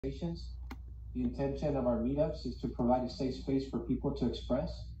conversations. The intention of our meetups is to provide a safe space for people to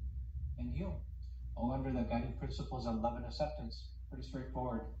express and heal, all under the guiding principles of love and acceptance. Pretty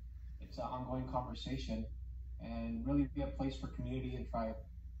straightforward. It's an ongoing conversation and really be a place for community and tribe.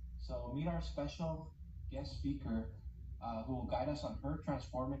 So meet our special guest speaker who will guide us on her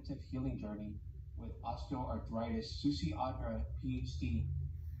transformative healing journey with osteoarthritis, Susie Adra, PhD.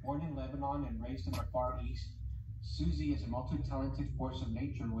 Born in Lebanon and raised in the Far East, Susie is a multi-talented force of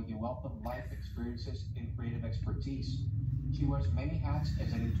nature with a wealth of life experiences and creative expertise. She wears many hats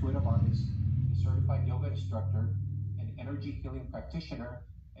as an intuitive artist, a certified yoga instructor, an energy healing practitioner,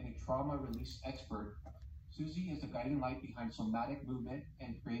 and a trauma release expert. Susie is the guiding light behind somatic movement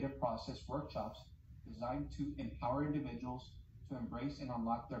and creative process workshops designed to empower individuals to embrace and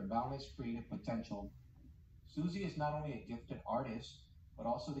unlock their boundless creative potential. Susie is not only a gifted artist, but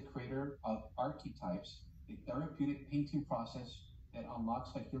also the creator of Archetypes, a therapeutic painting process that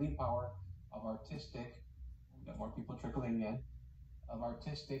unlocks the healing power of artistic, got more people trickling in, of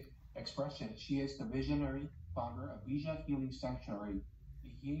artistic expression. She is the visionary founder of Bija Healing Sanctuary,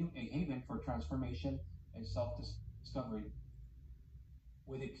 a haven for transformation and self-discovery.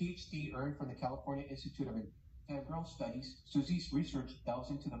 With a PhD earned from the California Institute of Integral Studies, Susie's research delves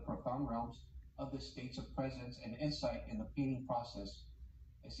into the profound realms of the states of presence and insight in the painting process.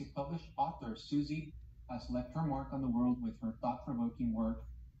 As a published author, Susie has left her mark on the world with her thought-provoking work,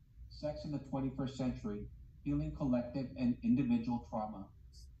 Sex in the 21st Century, Healing Collective and Individual Trauma.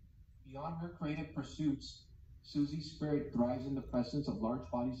 Beyond her creative pursuits, Susie's spirit thrives in the presence of large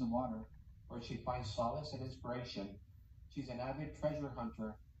bodies of water, where she finds solace and inspiration. She's an avid treasure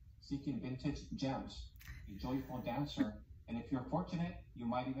hunter, seeking vintage gems, a joyful dancer, and if you're fortunate, you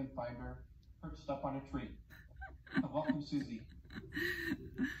might even find her perched up on a tree. Welcome, Susie.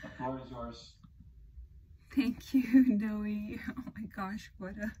 The floor is yours. Thank you, Noe. Oh my gosh,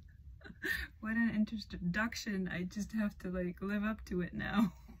 what an introduction. I just have to live up to it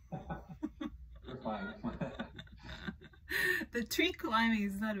now. You're fine. The tree climbing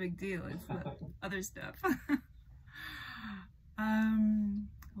is not a big deal. It's the other stuff.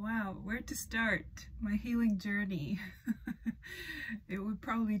 Wow, where to start? My healing journey. It would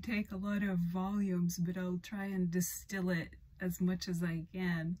probably take a lot of volumes, but I'll try and distill it as much as I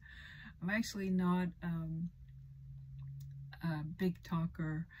can. I'm actually not a big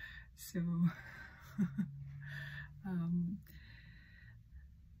talker, so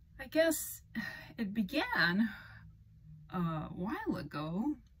I guess it began a while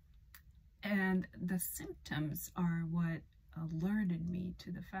ago, and the symptoms are what alerted me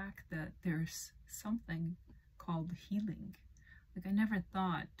to the fact that there's something called healing. I never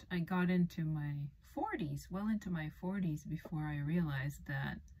thought. I got into my 40s, well into my 40s, before I realized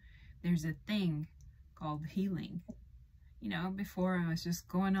that there's a thing called healing. You know, before I was just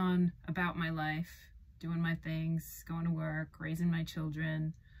going on about my life, doing my things, going to work, raising my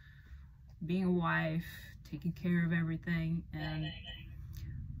children, being a wife, taking care of everything, and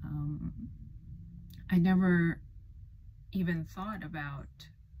I never even thought about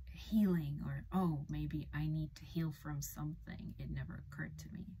healing or, oh, maybe I need to heal from something. It never occurred to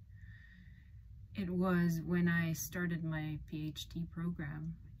me. It was when I started my PhD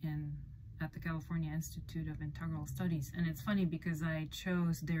program at the California Institute of Integral Studies. And it's funny because I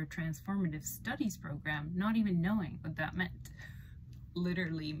chose their transformative studies program, not even knowing what that meant.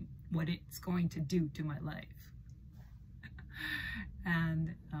 Literally what it's going to do to my life.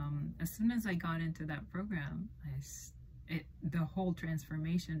 And as soon as I got into that program, the whole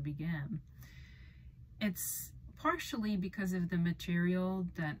transformation began. It's partially because of the material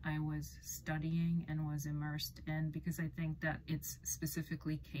that I was studying and was immersed in, because I think that it's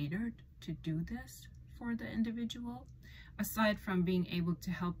specifically catered to do this for the individual. Aside from being able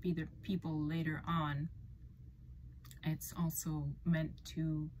to help people later on, it's also meant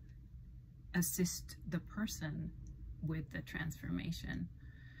to assist the person with the transformation.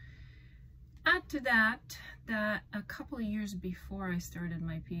 Add to that a couple of years before I started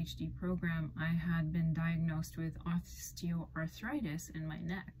my PhD program, I had been diagnosed with osteoarthritis in my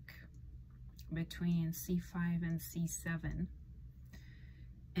neck between C5 and C7.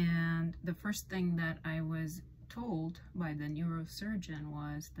 And the first thing that I was told by the neurosurgeon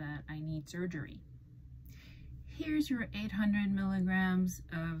was that I need surgery. Here's your 800 milligrams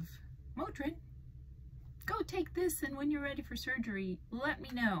of Motrin. Go take this, and when you're ready for surgery, let me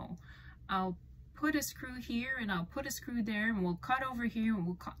know. I'll put a screw here and I'll put a screw there, and we'll cut over here, and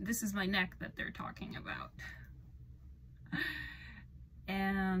we'll cut. This is my neck that they're talking about.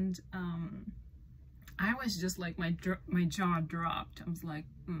 And I was just like, my jaw dropped. I was like,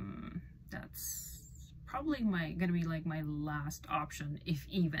 that's probably gonna be like my last option, if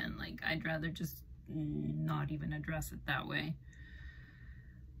even. Like, I'd rather just not even address it that way.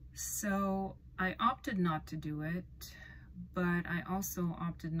 So I opted not to do it, but I also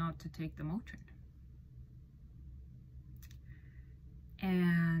opted not to take the Motrin.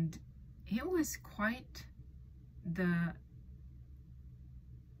 And it was quite the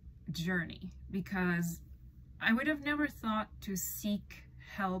journey, because I would have never thought to seek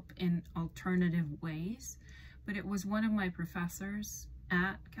help in alternative ways, but it was one of my professors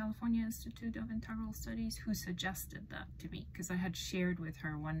at California Institute of Integral Studies who suggested that to me, because I had shared with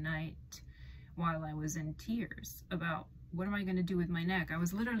her one night while I was in tears about what am I going to do with my neck. I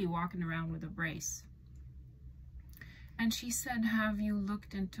was literally walking around with a brace. And she said, have you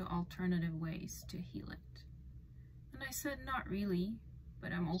looked into alternative ways to heal it? And I said, not really,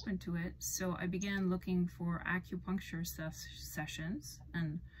 but I'm open to it. So I began looking for acupuncture sessions,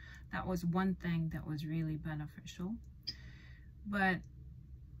 and that was one thing that was really beneficial. But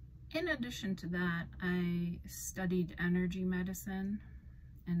in addition to that, I studied energy medicine,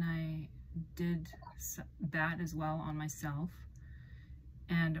 and I did that as well on myself,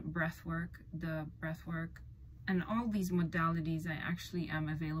 and breath work, and all these modalities I actually am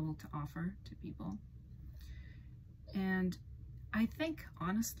available to offer to people. And I think,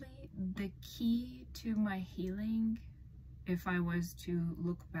 honestly, the key to my healing, if I was to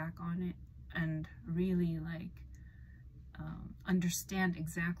look back on it and really understand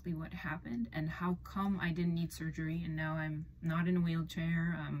exactly what happened and how come I didn't need surgery and now I'm not in a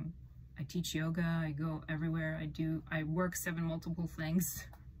wheelchair, I teach yoga, I go everywhere, I work 7 multiple things.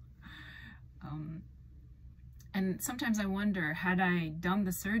 And sometimes I wonder, had I done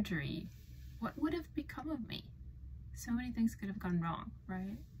the surgery, what would have become of me? So many things could have gone wrong,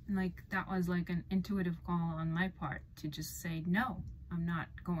 right? And like, that was like an intuitive call on my part to just say, no, I'm not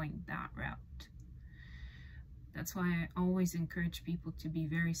going that route. That's why I always encourage people to be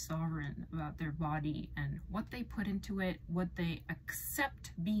very sovereign about their body and what they put into it, what they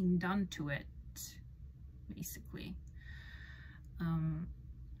accept being done to it, basically.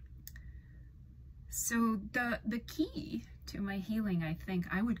 So the key to my healing, I think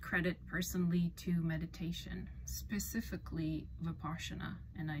I would credit personally to meditation, specifically Vipassana,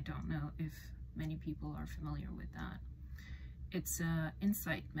 and I don't know if many people are familiar with that. It's an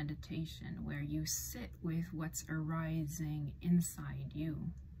insight meditation where you sit with what's arising inside you,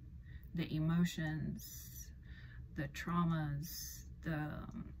 the emotions, the traumas, the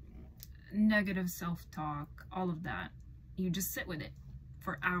negative self-talk, all of that. You just sit with it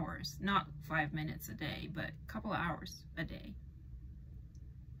for hours, not 5 minutes a day, but a couple of hours a day.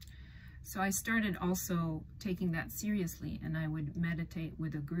 So I started also taking that seriously, and I would meditate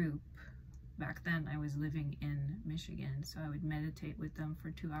with a group. Back then I was living in Michigan, so I would meditate with them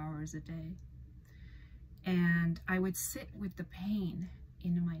for 2 hours a day. And I would sit with the pain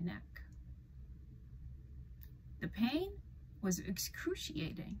in my neck. The pain was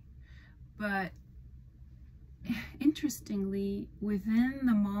excruciating, but interestingly, within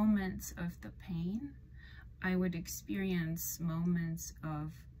the moments of the pain, I would experience moments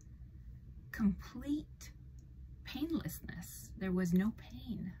of complete painlessness. There was no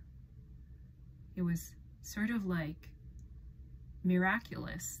pain. It was sort of like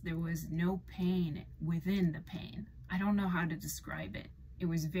miraculous. There was no pain within the pain. I don't know how to describe it. It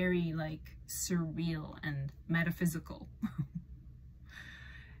was very like surreal and metaphysical.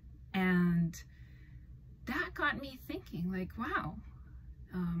 And that got me thinking, like, wow,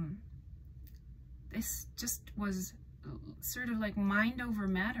 this just was sort of like mind over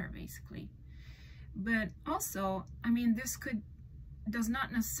matter, basically. But also, I mean, this does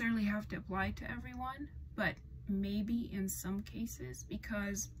not necessarily have to apply to everyone, but maybe in some cases,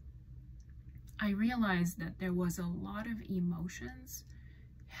 because I realized that there was a lot of emotions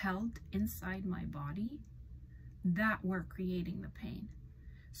held inside my body that were creating the pain.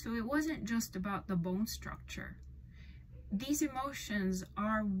 So it wasn't just about the bone structure. These emotions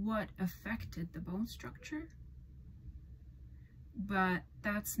are what affected the bone structure, but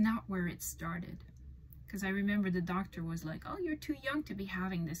that's not where it started. Because I remember the doctor was like, oh, you're too young to be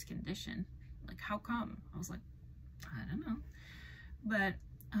having this condition. Like, how come? I was like, I don't know. But,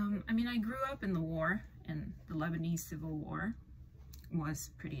 I mean, I grew up in the war, and the Lebanese Civil War was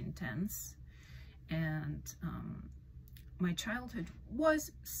pretty intense. And my childhood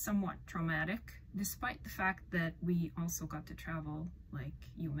was somewhat traumatic, despite the fact that we also got to travel, like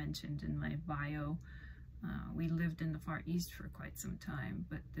you mentioned in my bio. We lived in the Far East for quite some time,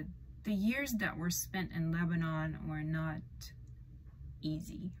 but the years that were spent in Lebanon were not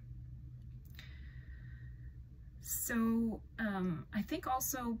easy. So I think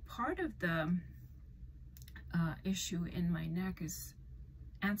also part of the issue in my neck is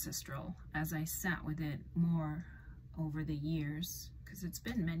ancestral, as I sat with it more over the years, because it's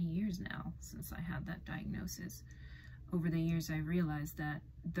been many years now since I had that diagnosis. Over the years, I realized that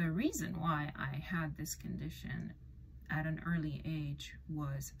the reason why I had this condition at an early age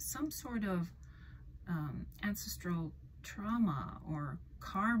was some sort of ancestral trauma or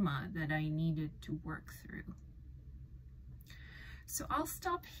karma that I needed to work through. So I'll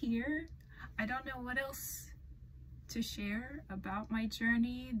stop here. I don't know what else to share about my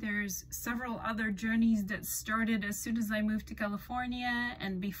journey. There's several other journeys that started as soon as I moved to California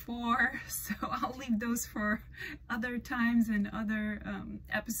and before, so I'll leave those for other times and other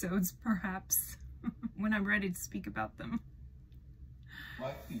episodes, perhaps, when I'm ready to speak about them.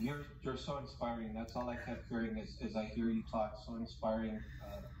 Well, you're so inspiring. That's all I kept hearing is I hear you talk. So inspiring.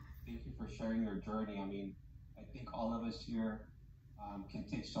 Thank you for sharing your journey. I mean, I think all of us here can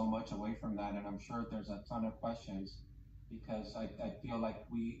take so much away from that, and I'm sure there's a ton of questions, because I feel like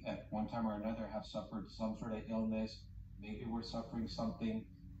we at one time or another have suffered some sort of illness. Maybe we're suffering something,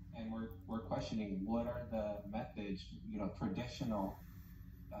 and we're questioning what are the methods, traditional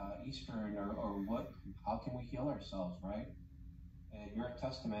Eastern or what, how can we heal ourselves, right? And you're a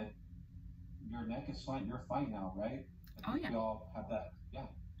testament. Your neck is fine. You're fine now, right? I think we all have that. Yeah.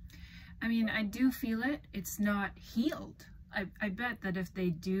 I mean, I do feel it. It's not healed. I bet that if they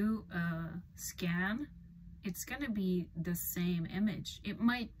do a scan, it's going to be the same image. It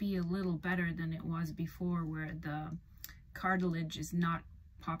might be a little better than it was before, where the cartilage is not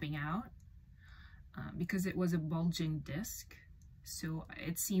popping out because it was a bulging disc. So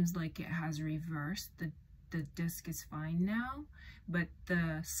it seems like it has reversed. The disc is fine now, but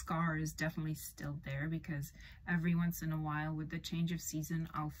the scar is definitely still there, because every once in a while with the change of season,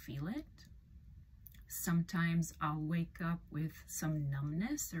 I'll feel it. Sometimes I'll wake up with some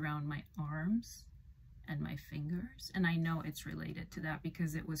numbness around my arms and my fingers, and I know it's related to that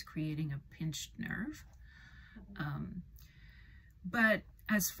because it was creating a pinched nerve. But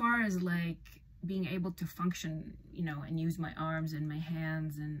as far as like being able to function, and use my arms and my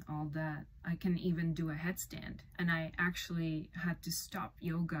hands and all that, I can even do a headstand. And I actually had to stop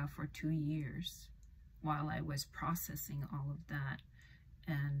yoga for 2 years while I was processing all of that,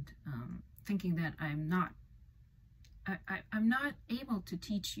 and thinking that I'm not able to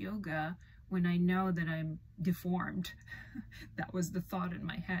teach yoga when I know that I'm deformed. That was the thought in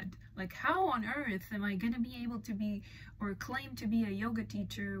my head. Like, how on earth am I going to be able to be or claim to be a yoga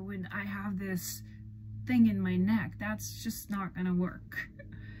teacher when I have this thing in my neck? That's just not going to work.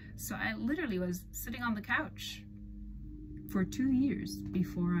 So I literally was sitting on the couch for 2 years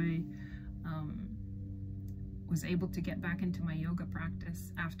before I was able to get back into my yoga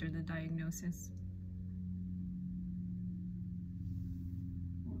practice after the diagnosis.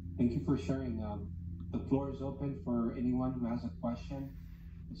 Thank you for sharing. The floor is open for anyone who has a question.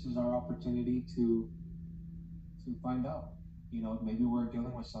 This is our opportunity to find out. Maybe we're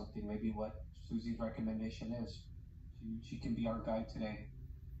dealing with something. Maybe what Susie's recommendation is. She can be our guide today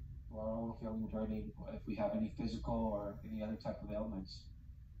to our own healing journey, if we have any physical or any other type of ailments.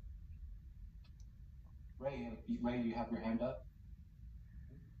 Ray, you have your hand up?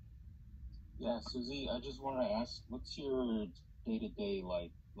 Yeah, Susie, I just wanted to ask, what's your day-to-day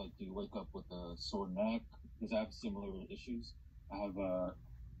like? Like, do you wake up with a sore neck? Because I have similar issues. I have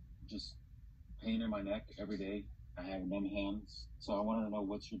just pain in my neck every day. I have numb hands. So I wanted to know,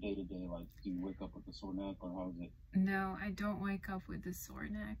 what's your day-to-day like? Do you wake up with a sore neck, or how is it? No, I don't wake up with a sore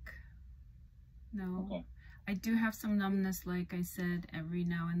neck. No. Okay. I do have some numbness, like I said, every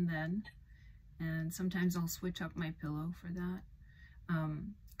now and then. And sometimes I'll switch up my pillow for that.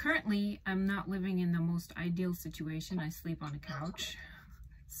 Currently, I'm not living in the most ideal situation. I sleep on a couch.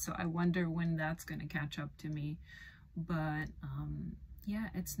 So I wonder when that's going to catch up to me. But yeah,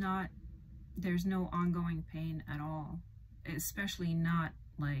 there's no ongoing pain at all, especially not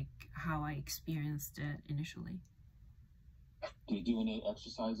like how I experienced it initially. Do you do any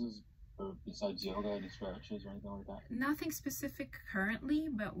exercises, or besides yoga, any stretches or anything like that? Nothing specific currently,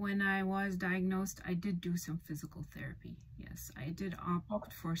 but when I was diagnosed, I did do some physical therapy. Yes, I did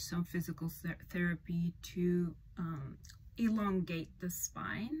opt for some physical therapy to elongate the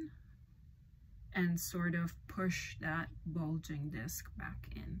spine and sort of push that bulging disc back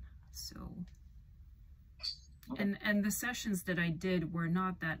in. So, and the sessions that I did were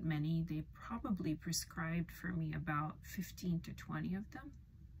not that many. They probably prescribed for me about 15 to 20 of them.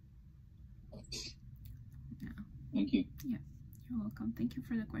 Yeah. Thank you. Yeah, you're welcome. Thank you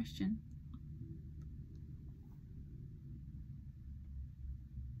for the question.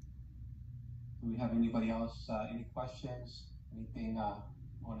 Do we have anybody else, any questions, anything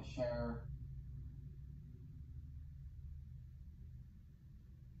you want to share?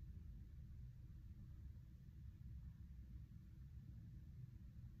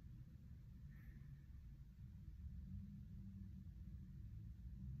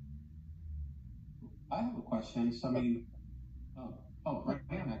 I have a question. Somebody,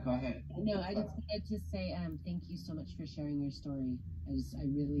 Brianna, go ahead. No, I just wanted to say thank you so much for sharing your story. I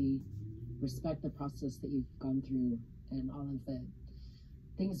really respect the process that you've gone through and all of the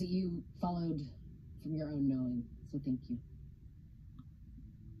things that you followed from your own knowing. So thank you.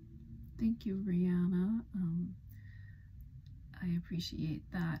 Thank you, Brianna. I appreciate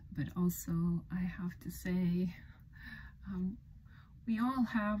that, but also I have to say, we all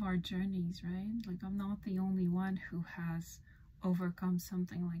have our journeys, right? Like, I'm not the only one who has overcome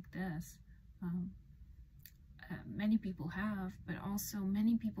something like this. Many people have, but also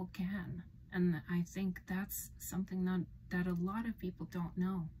many people can. And I think that's something that a lot of people don't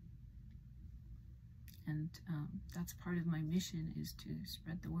know. And that's part of my mission, is to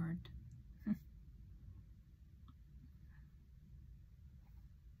spread the word.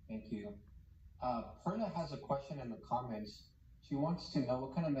 Thank you. Perla has a question in the comments. She wants to know,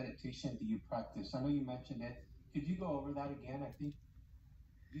 what kind of meditation do you practice? I know you mentioned it. Could you go over that again? I think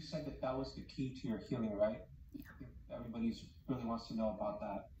you said that was the key to your healing, right? Yeah. I think everybody really wants to know about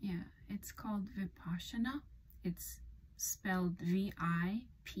that. Yeah, it's called Vipassana. It's spelled V-I-P-A-N.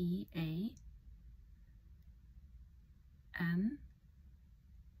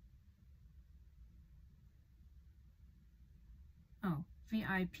 Oh,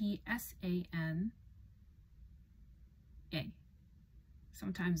 V-I-P-S-A-N-A.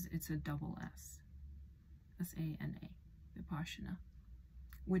 Sometimes it's a double S. S-A-N-A. Vipassana.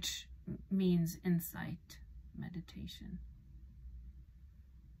 Which means insight meditation.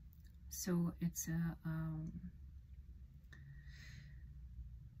 So it's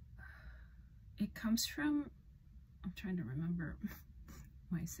it comes from, I'm trying to remember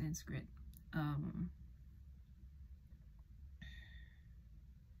my Sanskrit.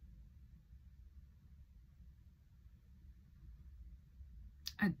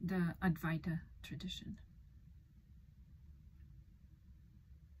 The Advaita tradition.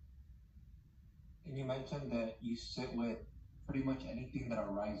 And you mentioned that you sit with pretty much anything that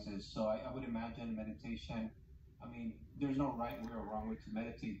arises. So I would imagine meditation, I mean, there's no right way or wrong way to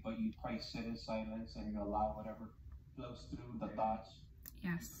meditate, but you probably sit in silence and you allow whatever flows through the thoughts.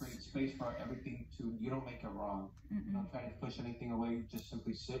 Yes. You create space for everything to, you don't make it wrong. You're not trying to push anything away, you just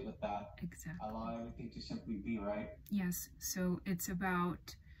simply sit with that. Exactly. Allow everything to simply be, right? Yes. So it's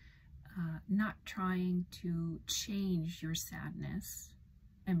about not trying to change your sadness,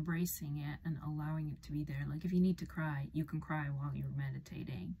 embracing it and allowing it to be there. Like, if you need to cry, you can cry while you're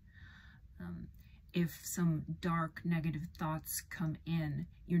meditating. If some dark negative thoughts come in,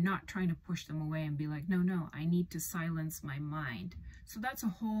 you're not trying to push them away and be like, no, I need to silence my mind. So that's a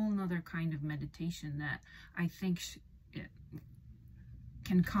whole nother kind of meditation that I think it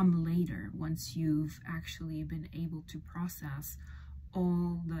can come later, once you've actually been able to process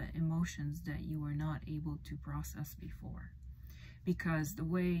all the emotions that you were not able to process before. Because the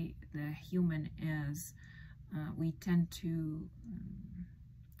way the human is, we tend to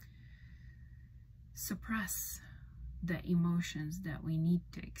suppress the emotions that we need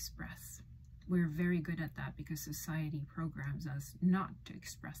to express. We're very good at that because society programs us not to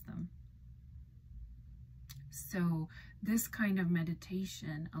express them. So this kind of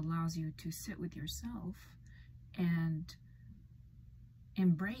meditation allows you to sit with yourself and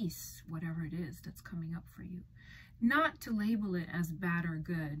embrace whatever it is that's coming up for you. Not to label it as bad or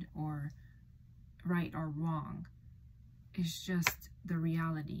good or right or wrong. It's just the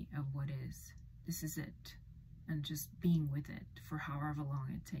reality of what is. This is it. And just being with it for however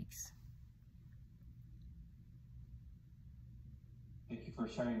long it takes. Thank you for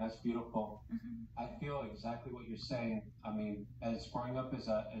sharing. That's beautiful. I feel exactly what you're saying. I mean, as growing up as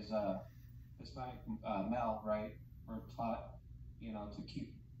a Hispanic male, right, we're taught, to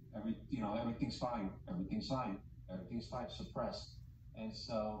keep everything's fine, everything's fine, suppressed. And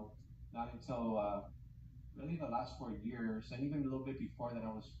so not until really the last 4 years, and even a little bit before that, I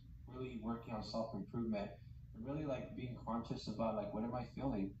was really working on self-improvement and really like being conscious about like, what am I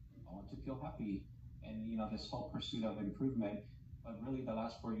feeling? I want to feel happy. And this whole pursuit of improvement. But really the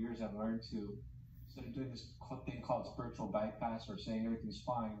last 4 years, I've learned to, instead of doing this thing called spiritual bypass or saying everything's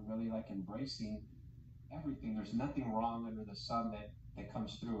fine, really like embracing everything. There's nothing wrong under the sun that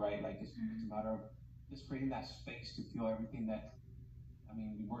comes through, right? Like it's a matter of just creating that space to feel everything that, I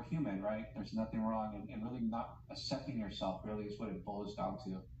mean, we're human, right? There's nothing wrong, and really not accepting yourself really is what it boils down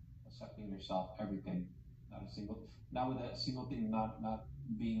to. Accepting yourself, everything, not with a single thing, not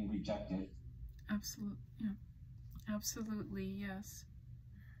being rejected. Absolutely, yeah. Absolutely, yes.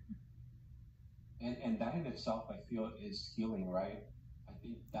 And that in itself, I feel, is healing, right? I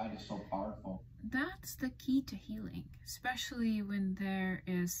think that is so powerful. that's the key to healing, especially when there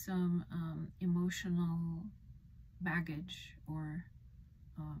is some emotional baggage or,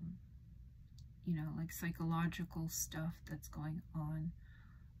 you know, like psychological stuff that's going on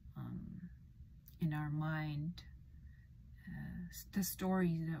in our mind. The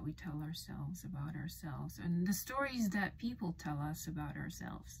stories that we tell ourselves about ourselves, and the stories that people tell us about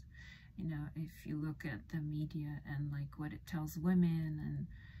ourselves. You know, if you look at the media and like what it tells women and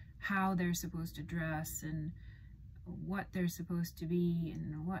how they're supposed to dress and what they're supposed to be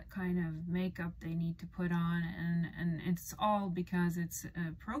and what kind of makeup they need to put on, and it's all because it's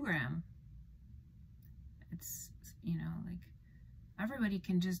a program. It's, you know, like everybody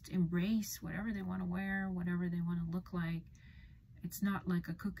can just embrace whatever they want to wear, whatever they want to look like. It's not like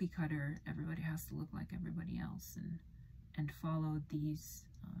a cookie cutter. Everybody has to look like everybody else and follow these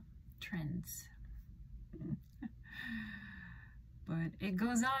trends. But it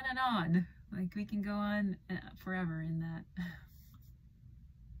goes on and on. Like we can go on forever in that.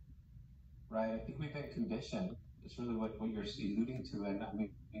 Right. I think we've been conditioned. It's really what you're alluding to, and I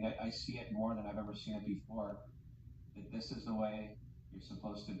mean, I see it more than I've ever seen it before. That this is the way you're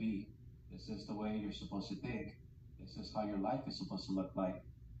supposed to be. This is the way you're supposed to think. This is how your life is supposed to look like.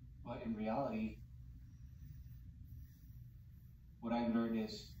 But in reality, what I've learned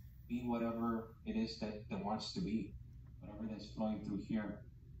is be whatever it is that wants to be. Whatever that's flowing through here.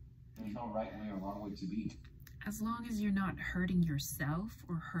 There's no right way or wrong way to be. As long as you're not hurting yourself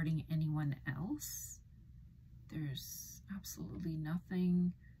or hurting anyone else, there's absolutely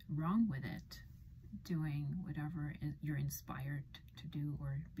nothing wrong with it. Doing whatever you're inspired to do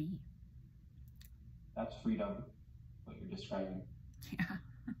or be. That's freedom, what you're describing. Yeah.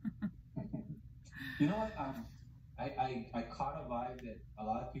 You know what? I caught a vibe that a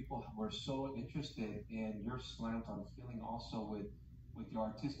lot of people were so interested in your slant on healing also with your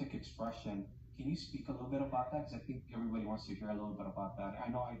artistic expression. Can you speak a little bit about that? Because I think everybody wants to hear a little bit about that. I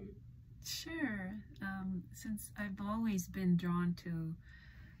know I do. Sure. Since I've always been drawn to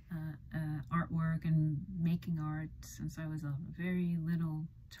artwork and making art since I was a very little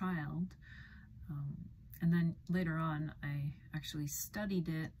child. And then later on, I actually studied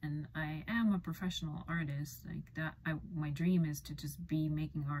it, and I am a professional artist. Like that, my dream is to just be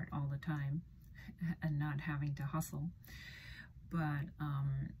making art all the time and not having to hustle. But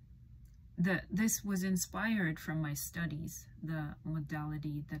this was inspired from my studies, the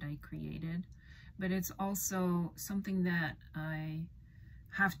modality that I created. But it's also something that I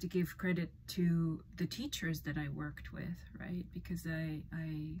have to give credit to the teachers that I worked with, right? Because I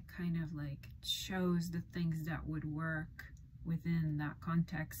kind of like chose the things that would work within that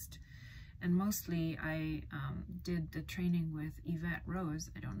context. And mostly I did the training with Yvette Rose.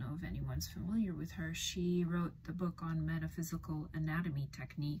 I don't know if anyone's familiar with her. She wrote the book on metaphysical anatomy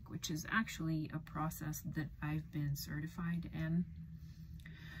technique, which is actually a process that I've been certified in.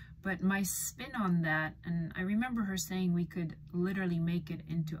 But my spin on that, and I remember her saying we could literally make it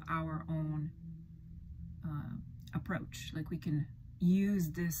into our own approach. Like we can use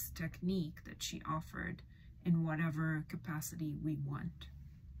this technique that she offered in whatever capacity we want.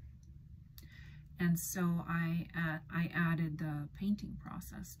 And so I added the painting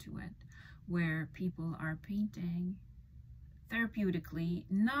process to it, where people are painting therapeutically,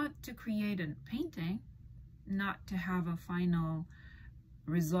 not to create a painting, not to have a final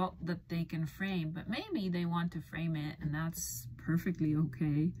result that they can frame, but maybe they want to frame it, and that's perfectly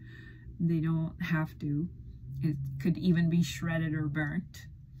okay. They don't have to. It could even be shredded or burnt.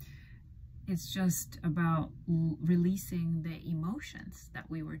 It's just about releasing the emotions that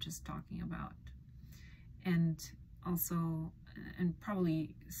we were just talking about. And also, and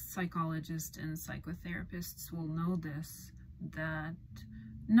probably psychologists and psychotherapists will know this, that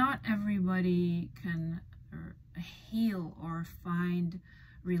not everybody can heal or find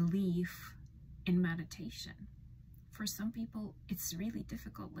relief in meditation. For some people, it's really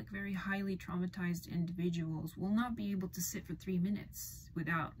difficult. Like very highly traumatized individuals will not be able to sit for 3 minutes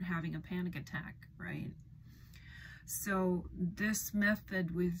without having a panic attack, right? So this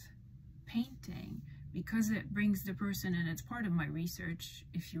method with painting, because it brings the person, and it's part of my research.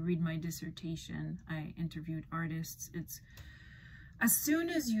 If you read my dissertation, I interviewed artists. It's as soon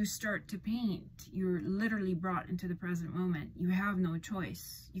as you start to paint, you're literally brought into the present moment. You have no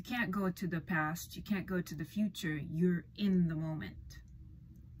choice. You can't go to the past. You can't go to the future. You're in the moment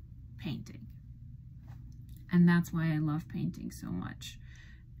painting. And that's why I love painting so much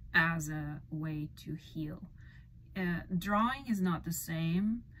as a way to heal. Drawing is not the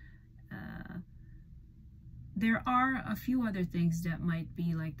same. There are a few other things that might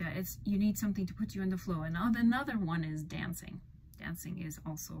be like that. You need something to put you in the flow. And another one is dancing. dancing is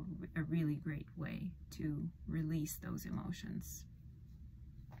also a really great way to release those emotions.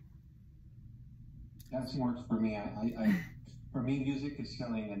 Dancing works for me. For me, music is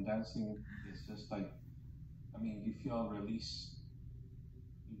healing, and dancing is just like, I mean, you feel a release.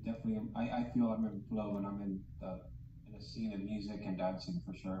 You definitely, I feel I'm in flow when I'm in a scene of music and dancing,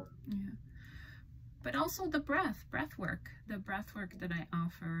 for sure. Yeah. But also the breath work. The breath work that I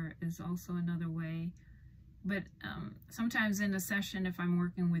offer is also another way. But sometimes in a session, if I'm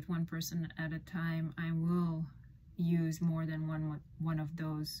working with one person at a time, I will use more than one of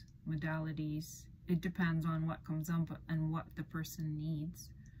those modalities. It depends on what comes up and what the person needs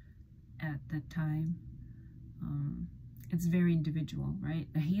at the time. It's very individual, right?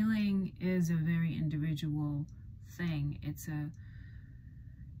 The healing is a very individual thing.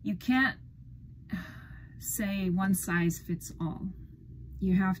 You can't say one size fits all.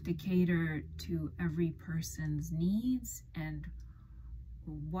 You have to cater to every person's needs and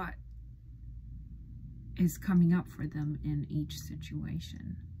what is coming up for them in each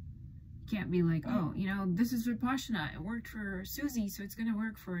situation. You can't be like, oh, you know, this is Vipassana. It worked for Susie, so it's going to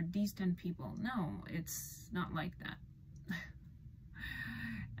work for these 10 people. No, it's not like that.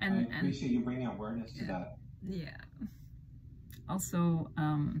 I appreciate you bringing awareness to that. Yeah. Also,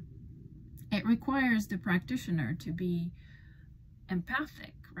 it requires the practitioner to be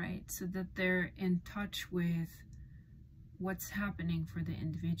empathic, right? So that they're in touch with what's happening for the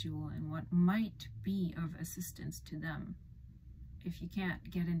individual and what might be of assistance to them. If you can't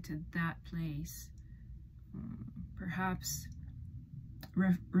get into that place, perhaps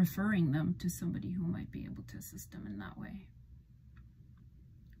referring them to somebody who might be able to assist them in that way.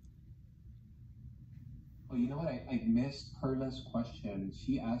 Oh, you know what? I missed Perla's question.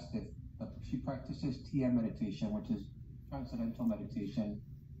 She asked if she practices TM meditation, which is transcendental meditation,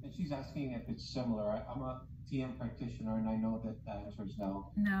 and she's asking if it's similar. I'm a TM practitioner, and I know that the answer is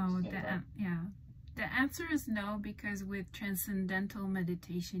no. No, the answer is no, because with transcendental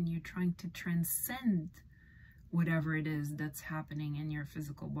meditation, you're trying to transcend whatever it is that's happening in your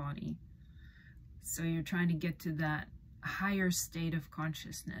physical body. So you're trying to get to that higher state of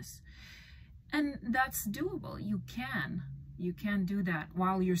consciousness. And that's doable. You can do that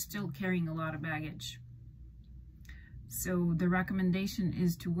while you're still carrying a lot of baggage. So the recommendation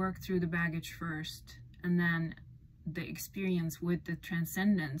is to work through the baggage first, and then the experience with the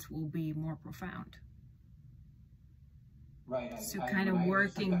transcendence will be more profound. Right. So kind of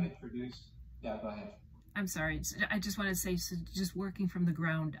working. Yeah, go ahead. I'm sorry. I just want to say, so just working from the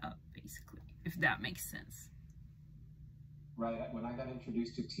ground up, basically, if that makes sense. Right. When I got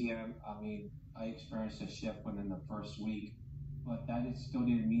introduced to TM, I mean, I experienced a shift within the first week, but that still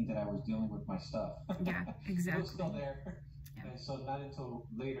didn't mean that I was dealing with my stuff. Yeah, exactly. It was still there. Yeah. And so not until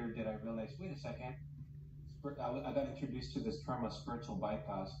later did I realize, wait a second, I got introduced to this term of spiritual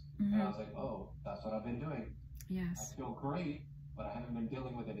bypass, and I was like, oh, that's what I've been doing. Yes. I feel great, but I haven't been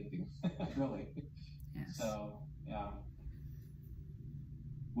dealing with anything, really. Yes. So, yeah.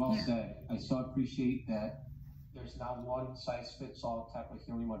 Well said. I so appreciate that there's not one size fits all type of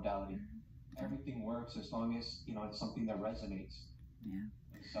healing modality. Everything works as long as, you know, it's something that resonates. Yeah.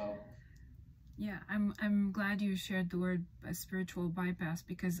 And so. Yeah, I'm glad you shared the word spiritual bypass,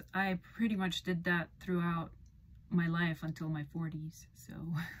 because I pretty much did that throughout my life until my 40s. So,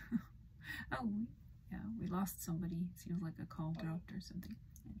 oh, yeah, we lost somebody. It seems like a call dropped or something.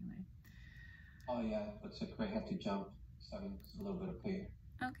 Anyway. Oh yeah, it's a great. I have to jump. So it's a little bit of pain.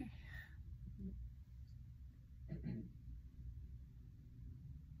 Okay.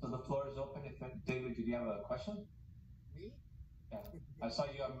 So the floor is open. David, did you have a question? Me? Yeah, I saw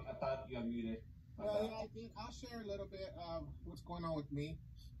you. I thought you unmuted. Yeah, I did. I'll share a little bit of what's going on with me.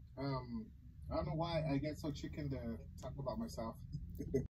 I don't know why I get so chicken to talk about myself.